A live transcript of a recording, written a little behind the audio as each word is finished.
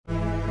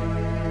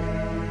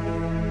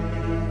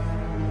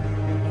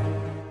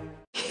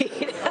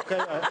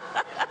Okay,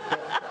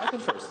 I can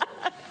first.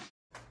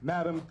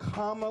 Madam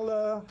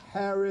Kamala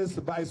Harris,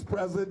 Vice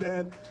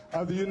President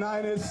of the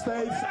United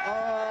States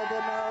of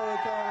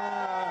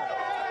America.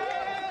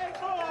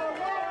 4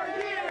 more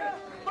years!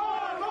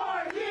 4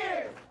 more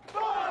years!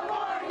 4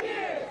 more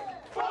years!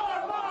 4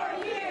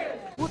 more years!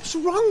 What's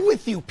wrong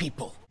with you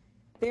people?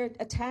 They're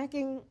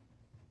attacking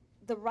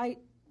the right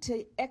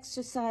to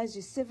exercise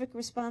your civic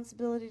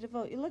responsibility to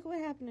vote. You look at what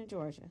happened in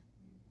Georgia.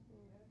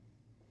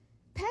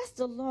 Passed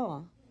a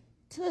law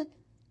to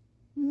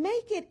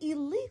make it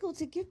illegal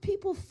to give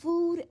people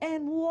food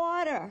and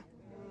water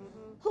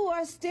who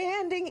are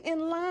standing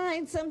in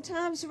line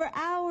sometimes for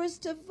hours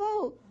to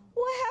vote.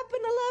 What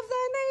happened to love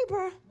thy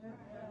neighbor?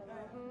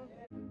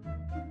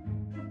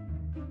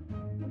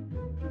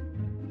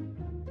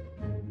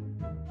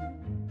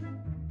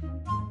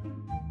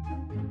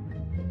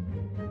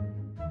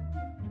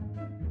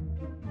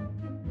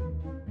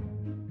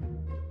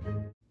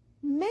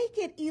 Make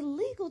it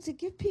illegal to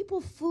give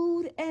people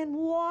food and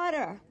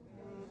water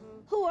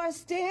who are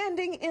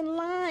standing in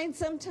line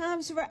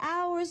sometimes for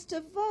hours to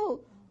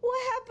vote. What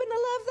happened to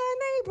love thy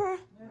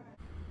neighbor?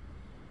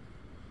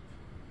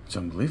 It's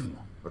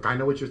unbelievable. Look, I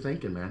know what you're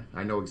thinking, man.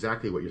 I know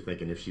exactly what you're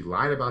thinking. If she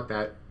lied about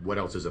that, what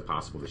else is it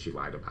possible that she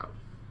lied about?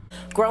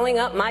 Growing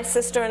up, my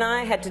sister and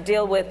I had to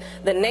deal with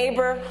the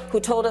neighbor who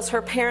told us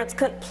her parents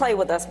couldn't play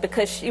with us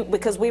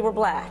because we were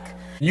black.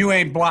 You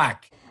ain't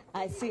black.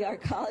 I see our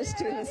college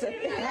students up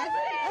there.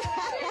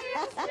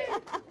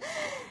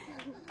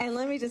 And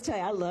let me just tell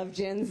you, I love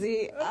Gen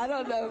Z. I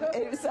don't know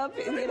if some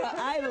people,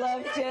 I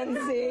love Gen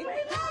Z.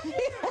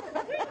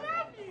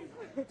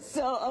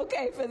 So,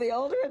 okay, for the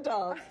older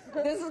adults,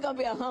 this is going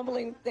to be a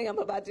humbling thing I'm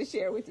about to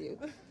share with you.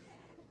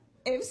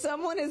 If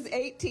someone is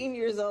 18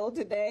 years old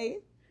today,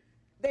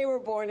 they were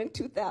born in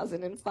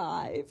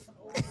 2005.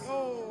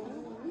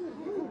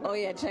 Oh,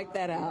 yeah, check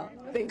that out.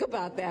 Think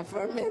about that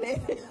for a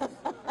minute.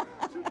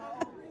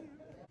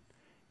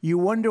 You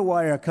wonder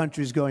why our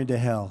country's going to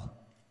hell.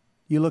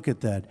 You look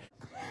at that.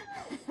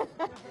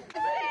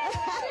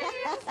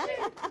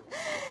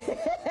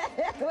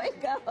 There we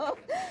go.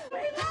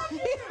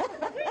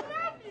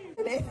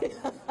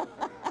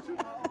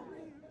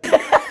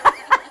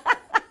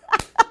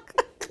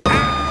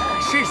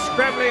 She's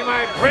scrambling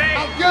my brain!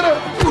 I'll get her!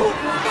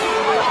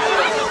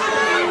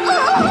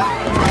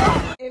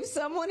 If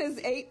someone is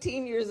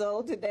 18 years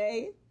old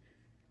today,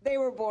 they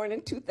were born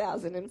in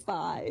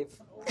 2005.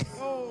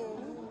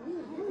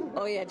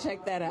 Oh, yeah,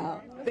 check that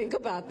out. Think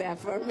about that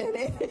for a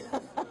minute.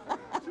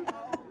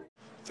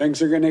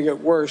 Things are going to get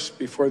worse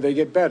before they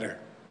get better.